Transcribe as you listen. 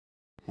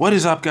What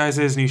is up, guys?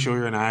 It is Yugioh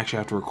here, and I actually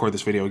have to record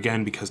this video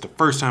again because the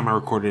first time I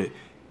recorded it,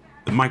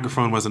 the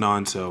microphone wasn't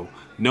on, so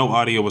no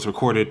audio was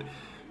recorded,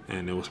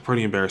 and it was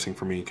pretty embarrassing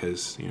for me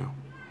because, you know,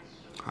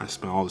 I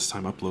spent all this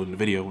time uploading the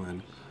video,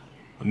 and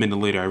a minute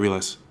later I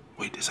realized,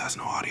 wait, this has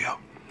no audio.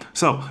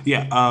 So,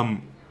 yeah,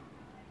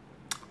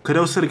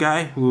 kudos to the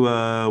guy who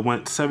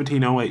went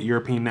 17-0 at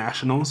European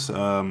Nationals,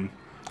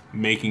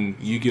 making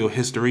Yu-Gi-Oh!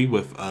 History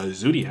with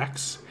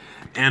Zodiacs.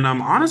 And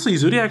honestly,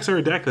 Zodiacs are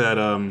a deck that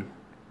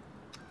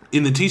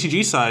in the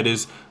TCG side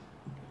is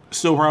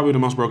still probably the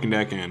most broken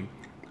deck in.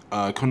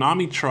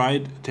 Konami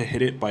tried to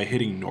hit it by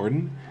hitting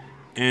Norden,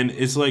 and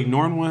it's like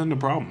Norden wasn't a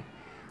problem.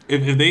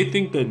 If they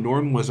think that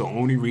Norden was the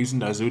only reason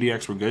that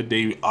Zodiacs were good,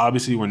 they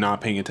obviously were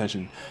not paying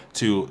attention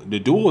to the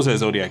duels that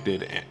Zodiac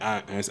did.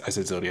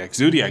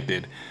 Zodiac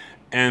did,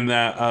 and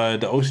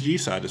that the OCG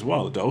side as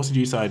well. The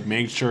OCG side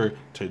made sure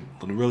to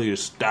really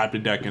just stab the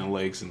deck in the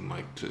legs and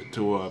like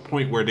to a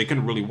point where they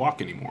couldn't really walk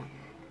anymore.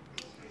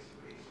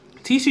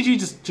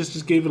 TCG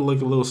just gave it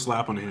like a little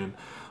slap on the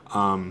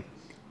hand,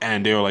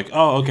 and they were like,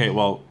 "Oh, okay,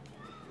 well,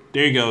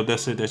 there you go.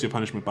 That's it. That's your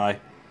punishment. Bye.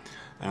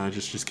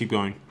 Just keep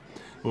going."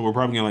 Well, we're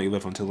probably gonna let you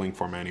live until Link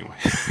format anyway.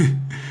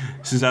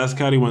 Since that's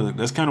kind of what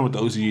the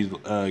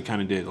OCG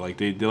kind of did. Like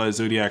they let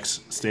Zodiacs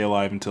stay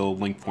alive until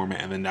Link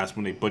format, and then that's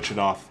when they butchered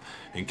off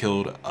and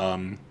killed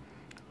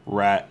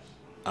Rat,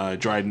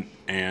 Dryden,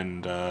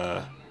 and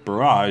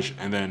Barrage,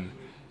 and then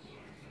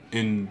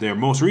in their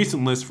most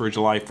recent list for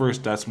July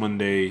 1st, that's when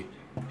they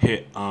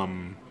hit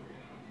Broad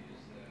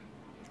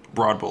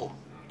Bull.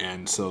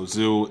 And so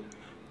Zoo,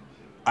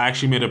 I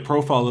actually made a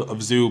profile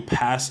of Zoo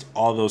past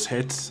all those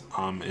hits.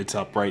 It's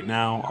up right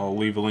now. I'll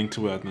leave a link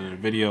to it at the end of the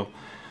video.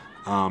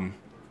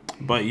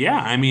 But yeah,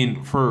 I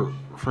mean, for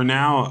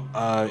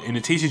now, in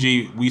the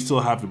TCG, we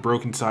still have the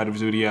broken side of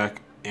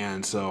Zodiac,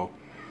 and so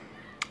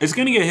it's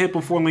gonna get hit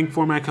before Link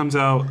format comes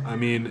out. I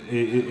mean,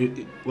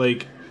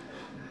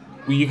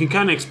 you can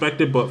kind of expect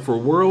it, but for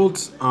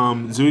Worlds,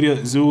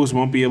 Zoos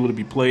won't be able to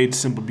be played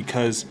simply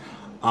because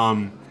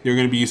they're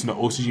going to be using the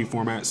OCG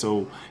format.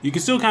 So you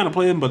can still kind of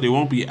play them, but they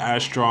won't be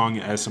as strong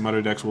as some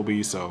other decks will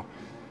be. So,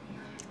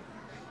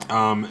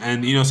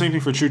 and you know, same thing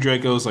for True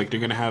Dracos. Like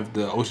they're going to have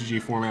the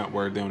OCG format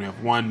where they only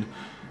have one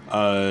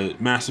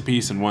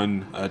masterpiece and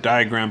one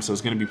diagram. So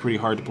it's going to be pretty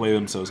hard to play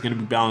them. So it's going to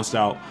be balanced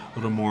out a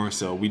little more.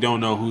 So we don't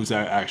know who's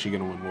actually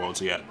going to win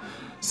Worlds yet.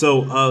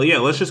 So yeah,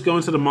 let's just go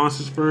into the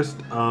monsters first.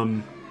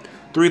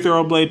 3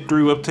 Thoroughblade,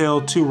 3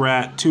 Whiptail, 2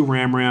 Rat, 2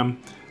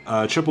 Ram,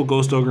 triple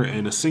Ghost Ogre,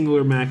 and a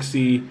singular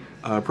Maxi.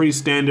 Pretty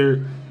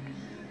standard.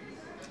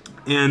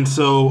 And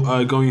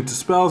so going into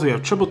spells, we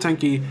have triple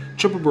Tenki,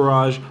 triple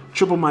Barrage,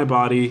 triple My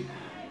Body,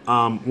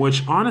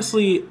 which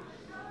honestly,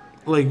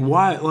 like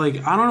why?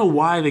 Like I don't know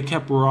why they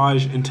kept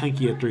Barrage and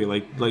Tenki at 3.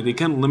 Like they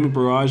couldn't limit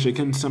Barrage, they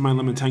couldn't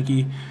semi-limit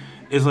Tenki.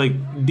 It's like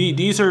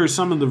these are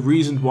some of the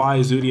reasons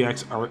why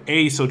Zodiacs are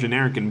A, so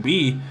generic, and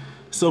B,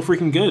 so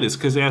freaking good. It's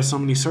because they have so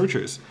many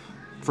searchers.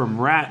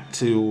 From Rat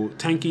to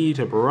Tenki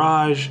to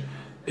Barrage,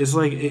 it's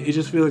like it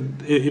just feels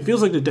like it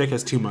feels like the deck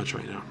has too much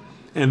right now,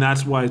 and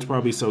that's why it's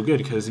probably so good.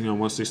 Because you know,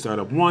 once they start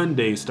up one,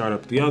 they start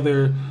up the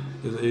other.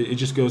 It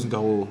just goes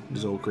into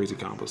this whole crazy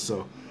combo.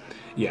 So,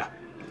 yeah,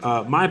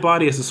 My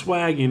Body is a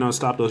swag. You know,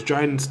 stop those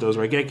Dryden, those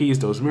Raigekis,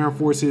 those Mirror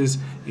Forces,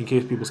 in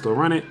case people still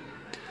run it.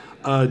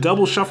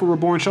 Double Shuffle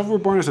Reborn. Shuffle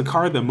Reborn is a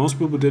card that most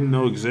people didn't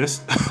know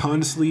exists,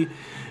 honestly.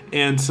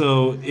 And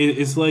so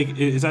it's like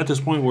it's at this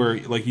point where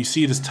like you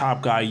see this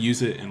top guy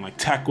use it and like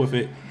tech with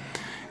it,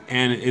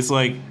 and it's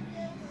like,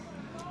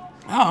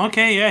 oh,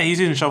 okay, yeah,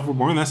 he's using Shuffle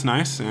Reborn, that's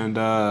nice. And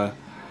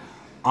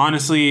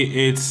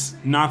honestly, it's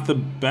not the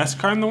best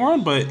card in the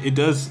world, but it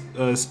does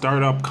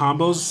start up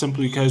combos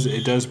simply because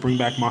it does bring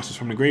back monsters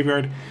from the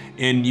graveyard,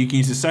 and you can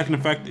use the second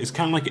effect. It's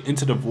kind of like an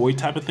Into the Void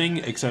type of thing,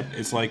 except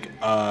it's like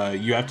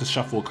you have to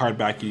shuffle a card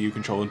back you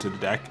control into the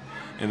deck,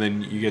 and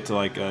then you get to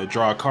like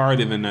draw a card,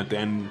 and then at the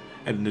end.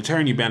 And the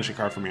turn, you banish a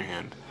card from your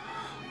hand.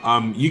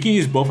 You can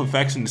use both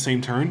effects in the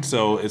same turn,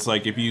 so it's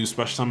like if you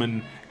special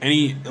summon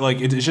any, like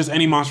it's just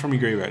any monster from your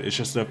graveyard. It's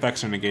just the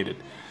effects are negated.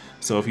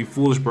 So if you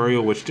Foolish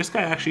Burial, which this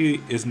guy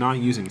actually is not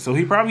using, so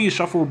he probably used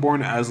Shuffle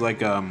Reborn as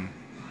like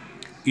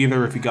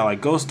either if he got like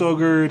Ghost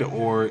Ogred,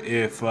 or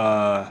if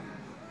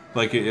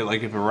like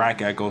if a Rat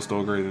got Ghost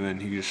Ogre,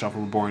 then he could just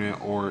Shuffle Reborn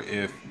it, or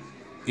if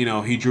you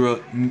know he drew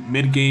it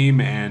mid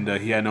game and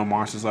he had no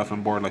monsters left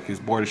on board, like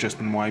his board has just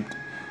been wiped.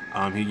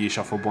 He gets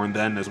Shuffle Reborn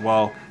then as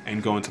well,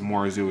 and go into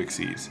more Zoo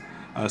Exceeds.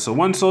 So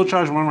 1 Soul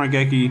Charge, 1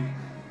 Raigeki,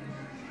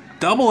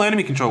 double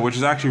Enemy Control, which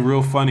is actually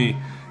real funny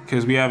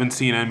because we haven't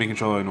seen Enemy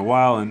Controller in a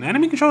while. And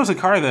Enemy Control is a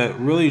card that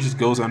really just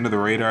goes under the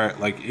radar.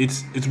 Like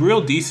it's real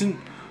decent,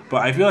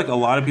 but I feel like a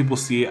lot of people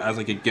see it as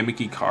like a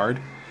gimmicky card.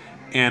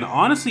 And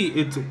honestly,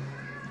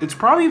 it's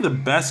probably the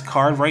best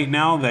card right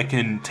now that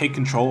can take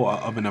control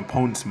of an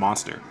opponent's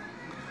monster.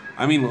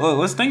 I mean,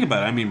 let's think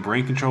about it. I mean,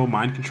 Brain Control,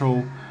 Mind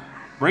Control.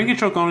 Brain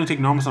Control can only take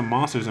normal on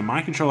monsters, and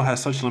Mind Control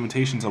has such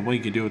limitations on what you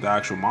can do with the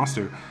actual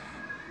monster.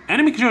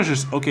 enemy control is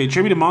just okay.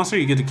 Tribute a monster,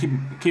 you get to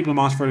keep the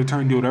monster for the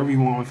turn, do whatever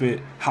you want with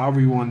it, however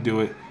you want to do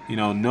it. You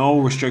know, no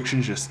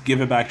restrictions. Just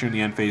give it back during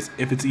the end phase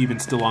if it's even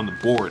still on the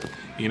board.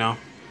 You know.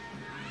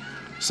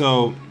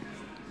 So,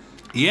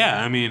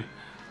 yeah, I mean,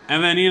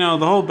 and then, you know,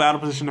 the whole battle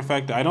position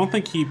effect, I don't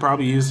think he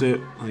probably used it.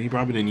 Well, he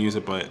probably didn't use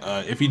it, but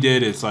if he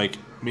did, it's like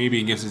maybe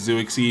against a Zoo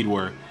Exceed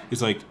where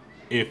it's like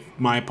if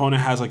my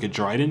opponent has like a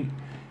Dryden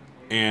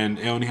and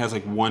it only has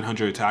like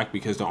 100 attack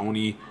because the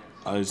only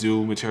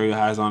Zoo material it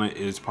has on it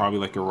is probably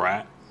like a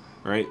Rat,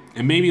 right?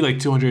 And maybe like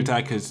 200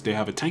 attack because they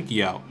have a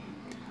Tenki out.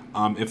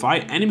 If I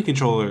enemy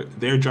controller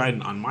their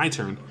Dryden on my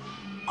turn,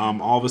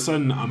 all of a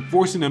sudden I'm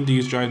forcing them to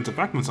use Dryden's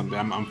effect on something.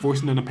 I'm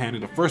forcing them to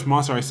panic. The first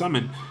monster I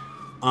summon,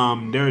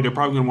 they're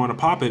probably gonna want to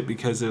pop it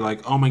because they're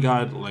like, oh my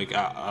god, like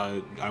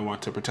I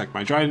want to protect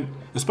my Dryden,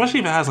 especially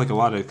if it has like a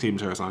lot of Exceed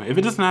materials on it. If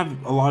it doesn't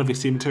have a lot of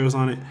Exceed materials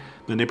on it,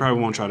 then they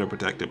probably won't try to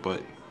protect it.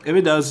 But if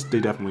it does, they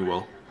definitely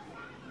will.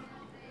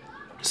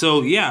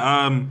 So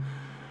yeah,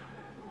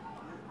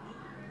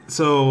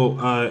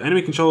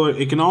 enemy controller,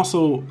 it can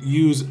also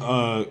use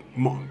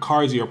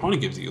cards your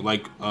opponent gives you,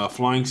 like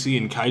Flying Sea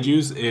and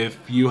Kaijus. If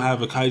you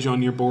have a Kaiju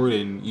on your board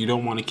and you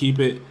don't want to keep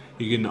it,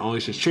 you can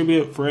always just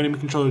tribute it for enemy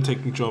controller to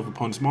take control of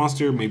opponent's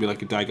monster, maybe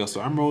like a Daigust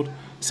or Emerald.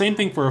 Same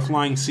thing for a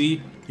Flying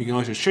Sea. You can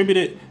always just tribute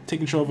it, take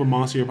control of a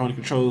monster your opponent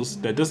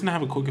controls that doesn't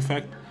have a quick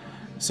effect.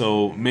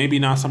 So maybe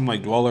not something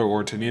like Dweller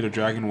or Tornado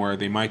Dragon where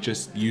they might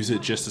just use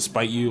it just to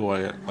spite you,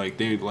 or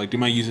they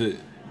might use it,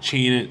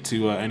 chain it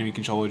to enemy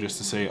controller just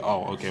to say,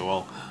 oh, okay,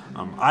 well,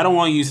 I don't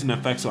want to use an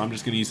effect, so I'm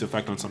just going to use the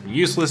effect on something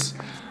useless.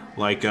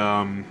 Like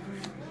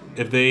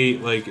if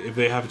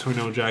they have a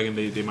Tornado Dragon,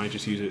 they might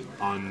just use it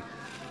on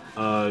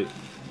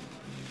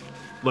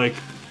like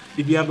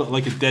if you have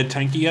like a dead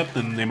Tenki up,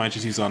 then they might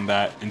just use it on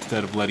that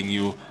instead of letting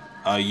you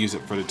use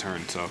it for the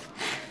turn. So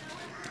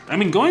I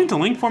mean, going into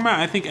Link format,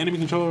 I think enemy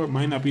controller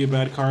might not be a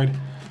bad card,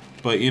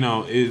 but you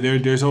know,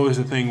 there's always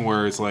a thing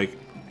where it's like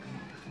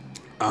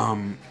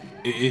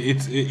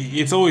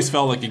it's always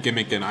felt like a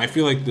gimmick, and I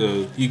feel like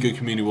the Yu-Gi-Oh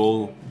community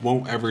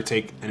won't ever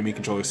take enemy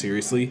controller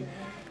seriously.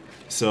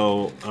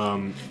 So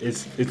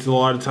it's a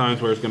lot of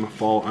times where it's gonna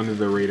fall under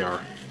the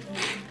radar.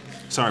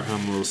 Sorry if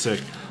I'm a little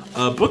sick.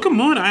 Book of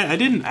Moon, I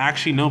didn't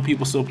actually know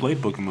people still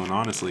played Book of Moon,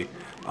 honestly.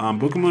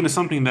 Book of Moon is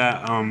something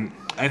that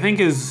I think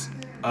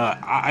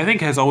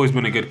has always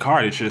been a good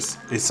card.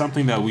 It's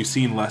something that we've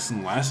seen less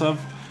and less of.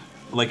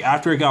 Like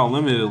after it got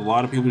limited, a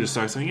lot of people just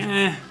started saying,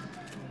 I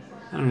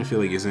don't really feel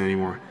like using it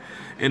anymore.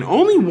 And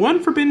only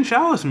one Forbidden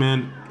Chalice,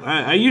 man.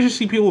 I usually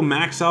see people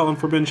max out on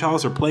Forbidden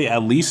Chalice or play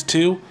at least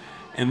 2.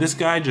 And this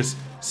guy just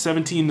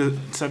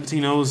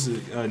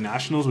 17-0s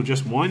Nationals with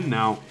just 1.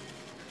 Now,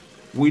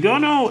 we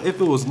don't know if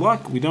it was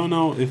luck. We don't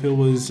know if it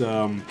was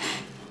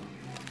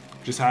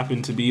just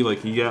happened to be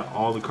like he got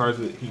all the cards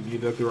that he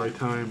needed at the right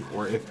time,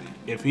 or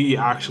if he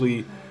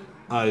actually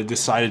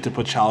decided to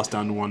put Chalice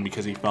down to 1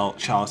 because he felt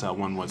Chalice at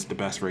 1 was the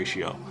best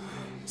ratio.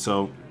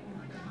 So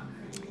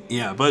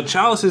yeah, but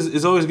Chalice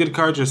is always a good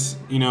card. Just,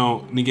 you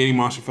know, negating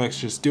monster effects.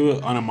 Just do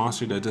it on a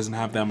monster that doesn't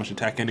have that much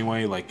attack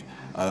anyway, like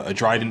a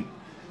Dryden,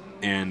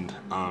 and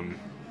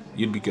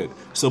you'd be good.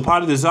 So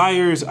Pot of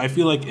Desires, I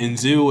feel like in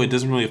Zoo, it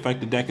doesn't really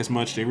affect the deck as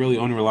much. They really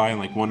only rely on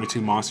like 1 or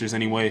 2 monsters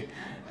anyway.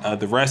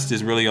 The rest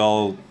is really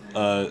all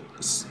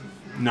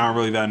not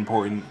really that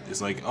important.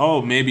 It's like,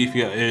 oh, maybe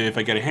if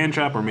I get a hand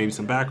trap or maybe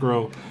some back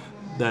row,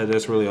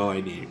 that's really all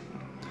I need.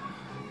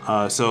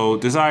 So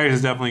Desires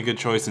is definitely a good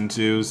choice in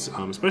Zoos,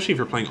 especially if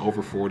you're playing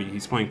over 40.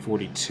 He's playing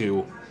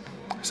 42,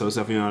 so it's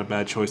definitely not a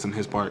bad choice on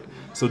his part.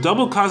 So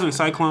double Cosmic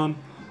Cyclone,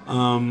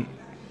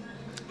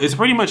 it's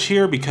pretty much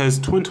here because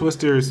Twin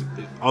Twisters,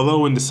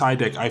 although in the side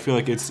deck, I feel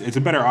like it's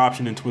a better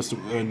option than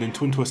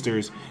Twin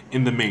Twisters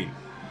in the main.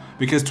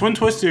 Because Twin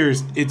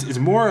Twisters, it's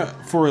more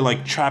for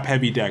like trap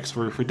heavy decks,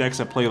 for decks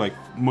that play like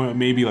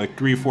maybe like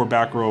 3 or 4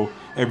 back row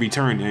every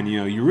turn, and you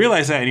know, you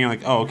realize that and you're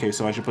like, oh, okay,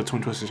 so I should put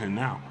Twin Twisters in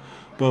now.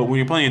 But when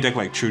you're playing a deck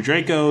like True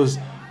Dracos,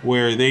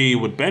 where they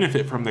would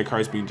benefit from their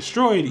cards being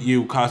destroyed,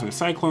 you Cosmic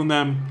Cyclone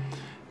them,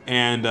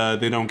 and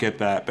they don't get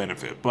that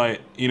benefit.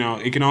 But, you know,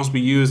 it can also be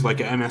used like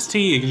an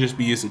MST. It can just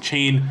be used to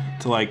chain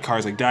to like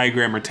cards like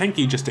Diagram or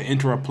Tenki just to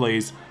interrupt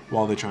plays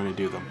while they're trying to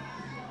do them.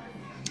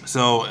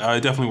 So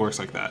it definitely works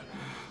like that.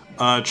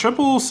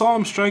 Triple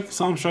Solemn Strike.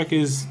 Solemn Strike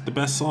is the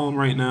best Solemn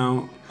right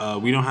now.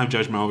 We don't have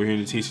Judgment over here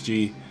in the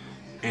TCG,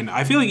 and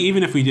I feel like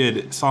even if we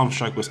did, Solemn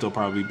Strike would still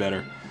probably be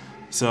better.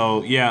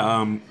 So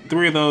yeah,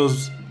 3 of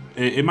those.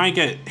 It might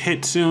get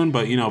hit soon,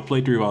 but you know,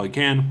 play 3 while you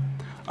can.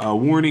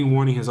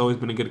 Warning has always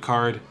been a good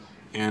card,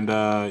 and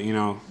you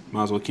know,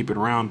 might as well keep it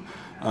around.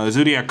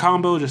 Zodiac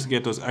Combo, just to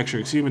get those extra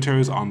Exceed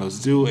materials on those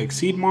Zoo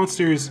Exceed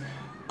monsters.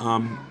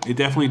 It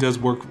definitely does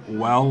work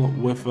well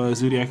with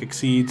Zodiac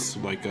Exceeds,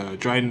 like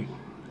Dryden.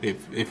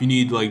 If you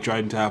need like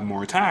Dryden to have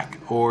more attack,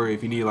 or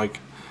if you need like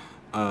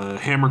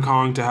Hammer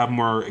Kong to have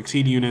more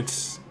Exceed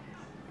units.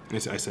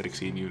 I said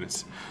Exceed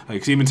units,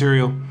 Exceed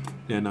material,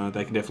 then that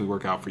can definitely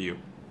work out for you.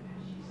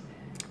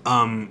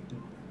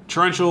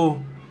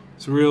 Torrential,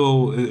 it's a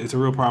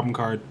real problem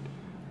card.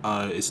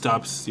 It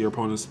stops your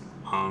opponent's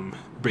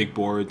big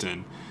boards,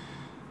 and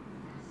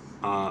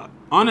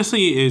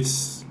Honestly,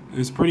 it's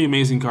a pretty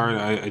amazing card.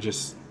 I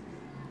just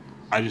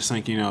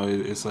think, you know,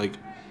 it's like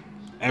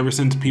ever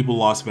since people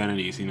lost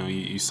vanities, you know,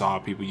 you saw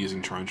people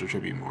using Torrential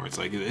Tribute more. It's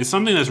like it's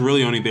something that's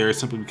really only there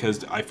simply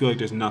because I feel like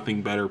there's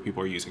nothing better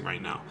people are using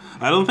right now.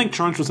 I don't think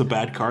Torrential's a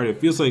bad card. It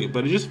feels like,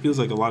 but it just feels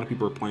like a lot of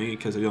people are playing it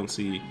because they don't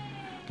see,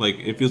 like,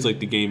 it feels like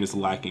the game is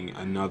lacking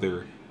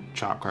another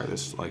chop card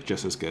that's like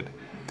just as good.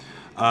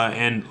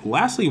 And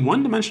lastly,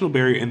 one-dimensional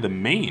barrier in the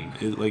main.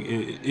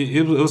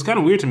 It was kind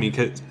of weird to me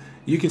because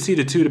you can see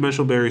the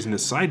two-dimensional barriers in the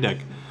side deck,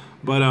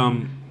 but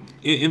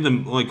in the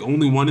like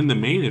only one in the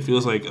main. It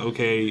feels like,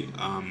 okay,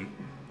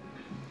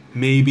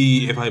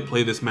 maybe if I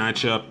play this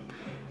matchup,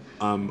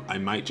 I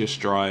might just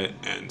draw it,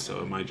 and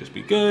so it might just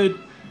be good.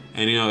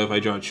 And you know, if I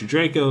draw two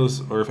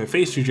Dracos, or if I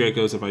face two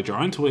Dracos, if I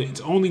draw into it,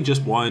 it's only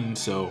just one.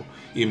 So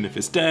even if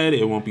it's dead,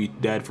 it won't be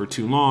dead for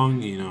too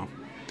long. You know,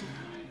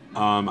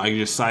 I can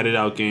just side it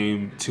out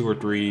game 2 or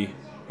 3,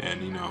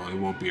 and you know, it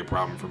won't be a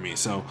problem for me.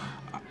 So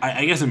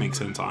I guess it makes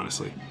sense,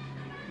 honestly.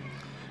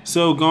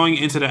 So going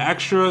into the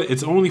extra,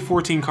 it's only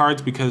 14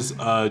 cards because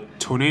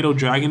Tornado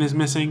Dragon is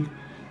missing.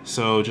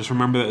 So just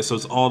remember that. So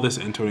it's all this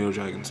and Tornado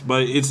Dragons.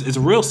 But it's a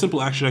real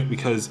simple extra deck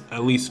because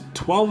at least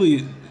 12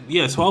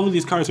 of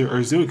these cards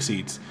are Zoo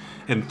Exceeds.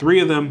 And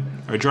 3 of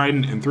them are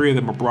Dryden and 3 of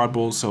them are Broad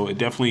Bulls. So it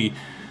definitely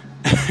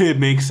it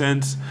makes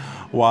sense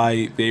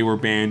why they were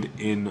banned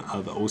in the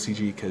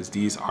OCG, because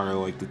these are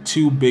like the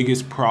 2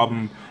 biggest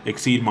problem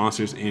Exceed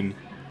monsters in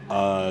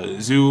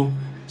Zoo.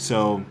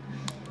 So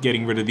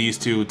getting rid of these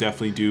 2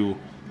 definitely do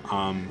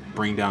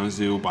bring down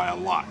Zoo by a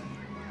lot.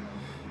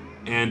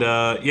 And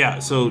yeah,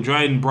 so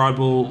Dryden, Broad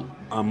Bull,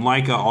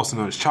 Laika, also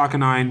known as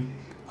Chakanine,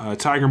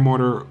 Tiger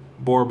Mortar,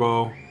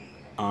 Borbo,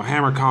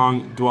 Hammer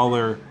Kong,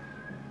 Dweller,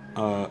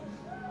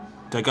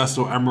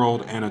 Dagusto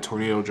Emerald, and a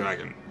Tornado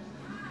Dragon.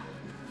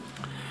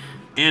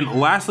 And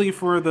lastly,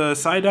 for the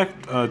side deck,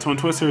 Twin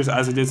Twisters,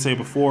 as I did say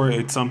before,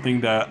 it's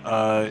something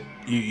that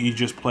you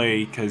just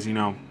play because, you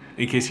know,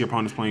 in case your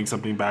opponent's playing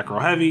something back row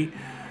heavy.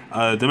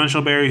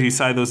 Dimensional Barriers, you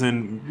side those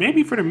in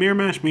maybe for the mirror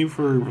match, maybe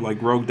for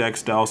like rogue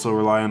decks that also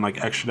rely on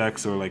like extra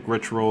decks or like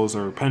rituals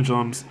or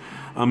pendulums.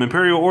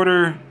 Imperial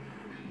Order,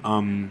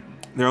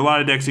 there are a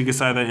lot of decks you can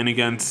side that in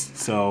against,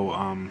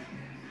 so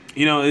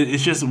you know,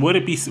 it's just, would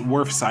it be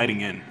worth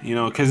siding in, you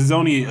know, because it's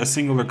only a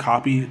singular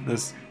copy.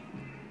 That's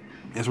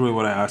really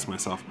what I asked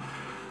myself.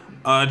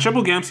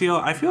 Triple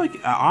Gamciel, I feel like,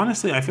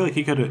 honestly, I feel like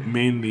he could have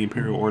made the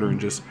Imperial Order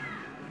and just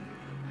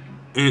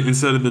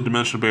instead of the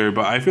Dimensional Barrier,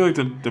 but I feel like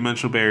the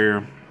Dimensional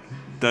Barrier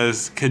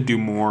could do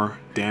more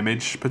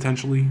damage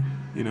potentially,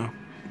 you know.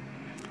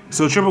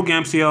 So triple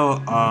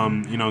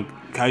Gamciel, you know,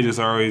 Kaijus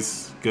are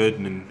always good,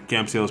 and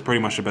Gamciel is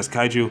pretty much the best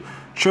Kaiju.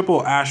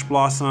 Triple Ash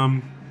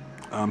Blossom,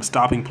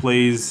 stopping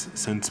plays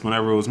since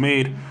whenever it was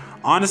made.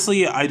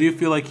 Honestly, I do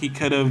feel like he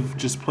could have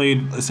just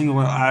played a single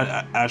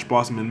Ash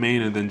Blossom in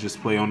main and then just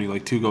play only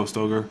like 2 Ghost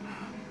Ogre.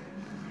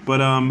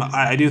 But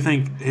I do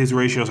think his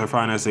ratios are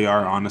fine as they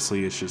are.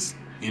 Honestly, it's just,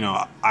 you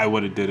know, I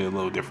would have did it a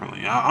little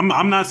differently.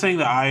 I'm not saying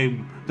that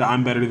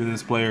I'm better than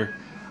this player.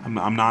 I'm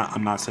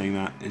not saying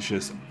that. It's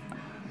just,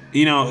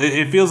 you know,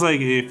 it feels a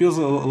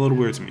little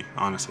weird to me,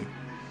 honestly.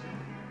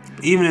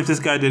 Even if this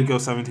guy did go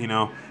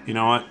 17-0, you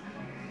know what?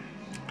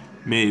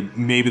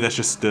 Maybe that's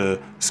just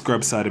the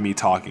scrub side of me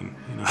talking,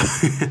 you know.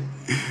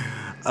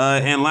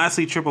 And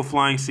lastly, triple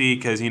Flying Sea,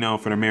 because, you know,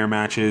 for the mirror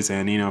matches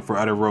and, you know, for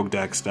other rogue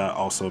decks that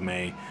also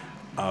may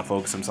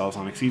focus themselves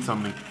on Exceed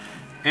something.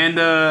 And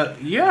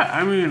yeah,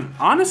 I mean,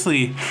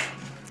 honestly,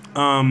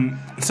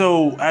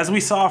 so as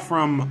we saw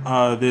from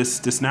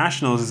this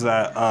Nationals, is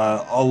that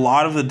a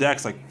lot of the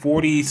decks, like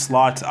 40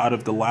 slots out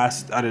of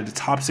the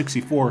top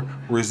 64,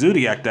 were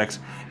Zodiac decks,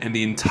 and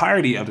the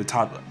entirety of the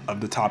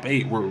top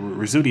 8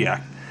 were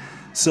Zodiac.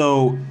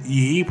 So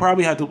he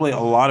probably had to play a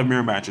lot of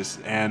mirror matches,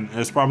 and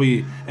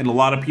a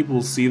lot of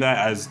people see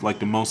that as like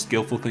the most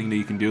skillful thing that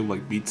you can do,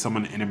 like beat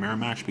someone in a mirror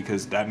match,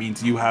 because that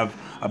means you have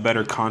a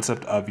better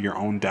concept of your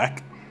own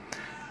deck.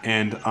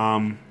 And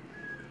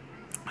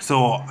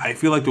so I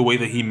feel like the way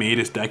that he made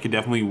his deck, it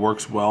definitely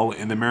works well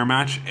in the mirror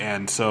match.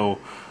 And so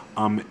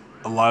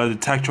a lot of the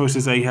tech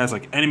choices that he has,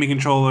 like enemy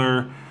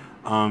controller,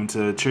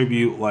 to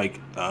tribute like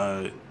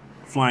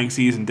Flying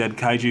Seas and Dead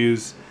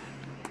Kaijus,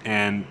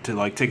 and to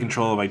like take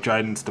control of like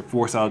Dryden's, to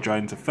force out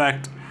Dryden's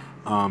effect.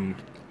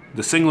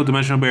 The single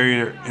dimensional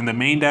barrier in the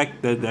main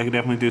deck, that could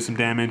definitely do some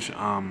damage.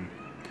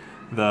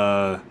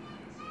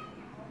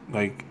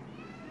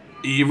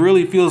 It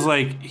really feels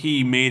like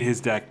he made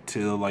his deck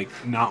to like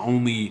not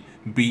only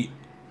beat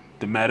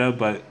the meta,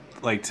 but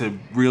like to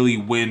really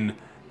win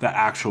the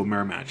actual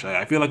mirror match.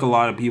 I feel like a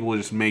lot of people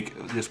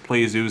just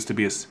play Zoos to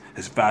be as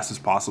fast as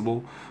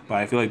possible, but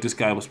I feel like this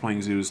guy was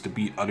playing Zoos to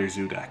beat other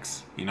Zoo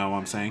decks. You know what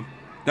I'm saying?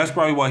 That's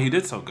probably why he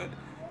did so good,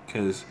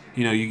 because,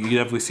 you know, you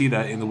definitely see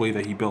that in the way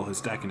that he built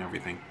his deck and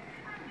everything.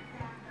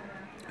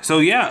 So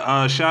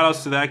yeah, shout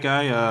outs to that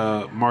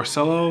guy,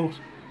 Marcelo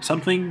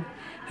something.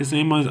 His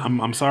name was.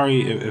 I'm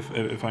sorry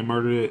if I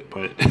murdered it,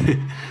 but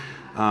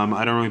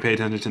I don't really pay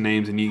attention to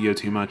names in Yu-Gi-Oh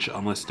too much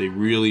unless they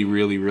really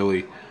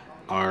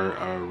are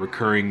a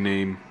recurring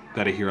name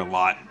that I hear a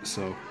lot.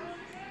 So,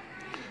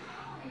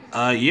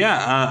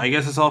 yeah, I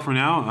guess that's all for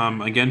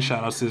now. Again,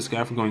 shout outs to this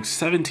guy for going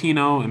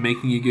 17-0 and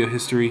making Yu-Gi-Oh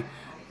history.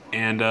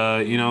 And,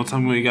 you know, tell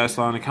me what you guys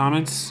thought in the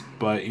comments.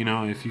 But, you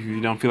know, if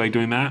you don't feel like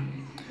doing that,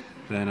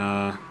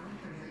 then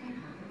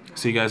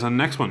see you guys on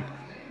the next one.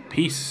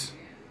 Peace.